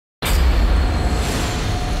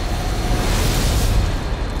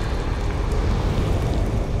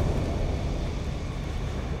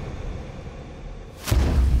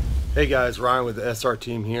Hey guys, Ryan with the SR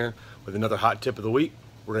team here with another hot tip of the week.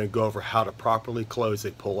 We're going to go over how to properly close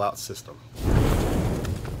a pull-out system.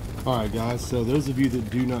 Alright guys, so those of you that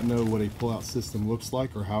do not know what a pull-out system looks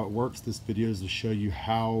like or how it works, this video is to show you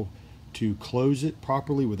how to close it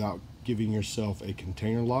properly without giving yourself a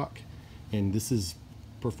container lock. And this is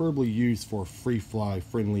preferably used for free fly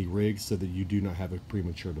friendly rigs so that you do not have a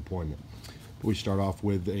premature deployment. We start off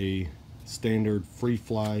with a standard free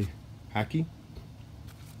fly hacky,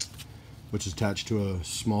 which is attached to a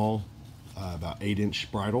small about 8-inch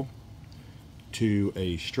bridle to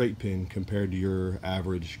a straight pin compared to your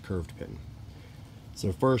average curved pin.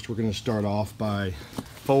 So first we're going to start off by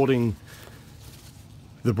folding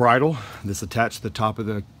the bridle that's attached to the top of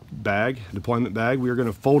the bag, deployment bag. We are going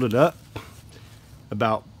to fold it up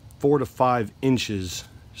about 4 to 5 inches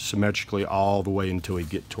symmetrically all the way until we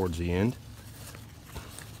get towards the end.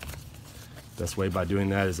 Best way by doing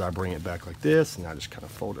that is I bring it back like this, and I just kind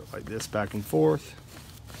of fold it like this back and forth,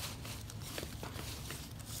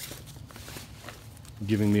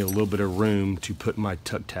 giving me a little bit of room to put my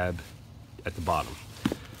tuck tab at the bottom.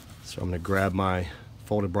 So I'm going to grab my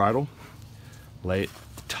folded bridle, lay it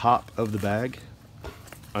at the top of the bag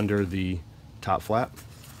under the top flap.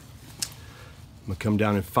 I'm going to come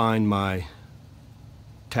down and find my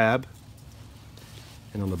tab,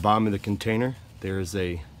 and on the bottom of the container there is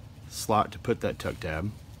a slot to put that tuck tab.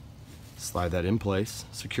 Slide that in place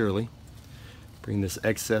securely. Bring this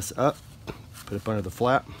excess up, put it under the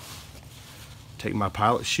flap. Take my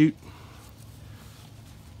pilot chute,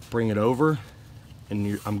 bring it over,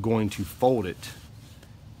 and I'm going to fold it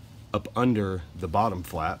up under the bottom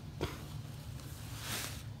flap,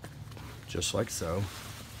 just like so.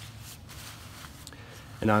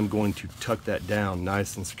 And I'm going to tuck that down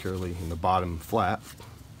nice and securely in the bottom flap.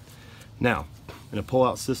 Now, in a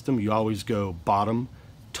pull-out system, you always go bottom,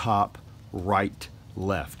 top, right,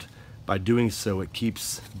 left. By doing so, it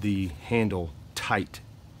keeps the handle tight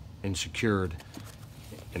and secured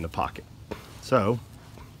in the pocket. So,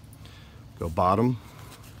 go bottom,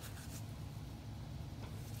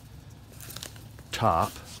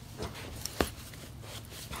 top,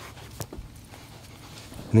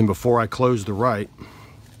 and then before I close the right,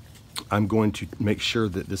 I'm going to make sure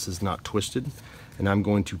that this is not twisted, and I'm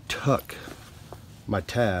going to tuck my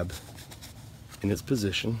tab in its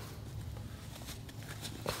position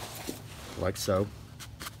like so.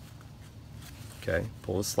 Okay,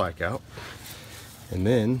 pull the slack out, and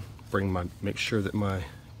then make sure that my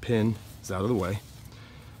pin is out of the way.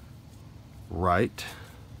 Right,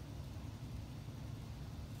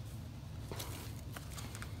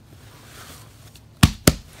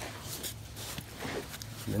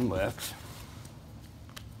 and then left.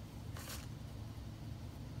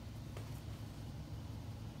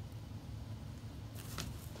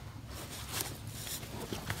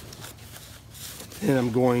 And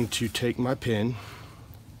I'm going to take my pin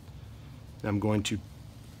and I'm going to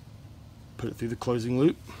put it through the closing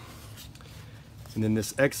loop, and then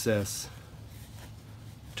this excess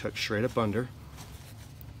tuck straight up under,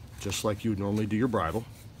 just like you would normally do your bridle.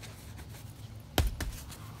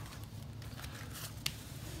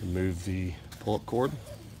 Remove the pull-up cord,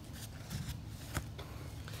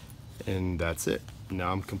 and that's it.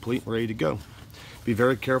 Now I'm complete and ready to go. Be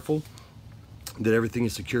very careful that everything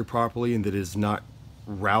is secured properly and that it is not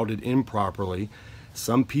routed improperly.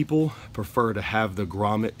 Some people prefer to have the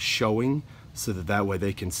grommet showing so that way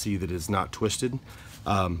they can see that it's not twisted.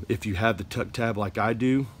 If you have the tuck tab like I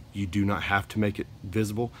do, you do not have to make it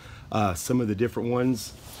visible. Some of the different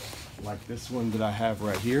ones, like this one that I have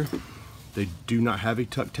right here, they do not have a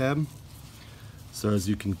tuck tab. So as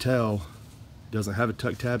you can tell, it doesn't have a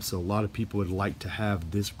tuck tab, so a lot of people would like to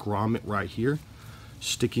have this grommet right here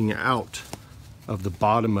sticking out of the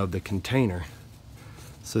bottom of the container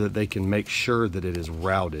so that they can make sure that it is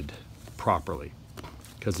routed properly.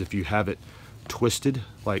 Because if you have it twisted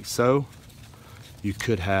like so, you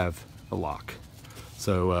could have a lock.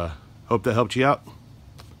 So hope that helped you out.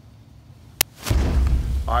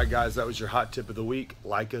 All right guys, that was your hot tip of the week.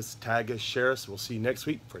 Like us, tag us, share us. We'll see you next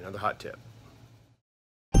week for another hot tip.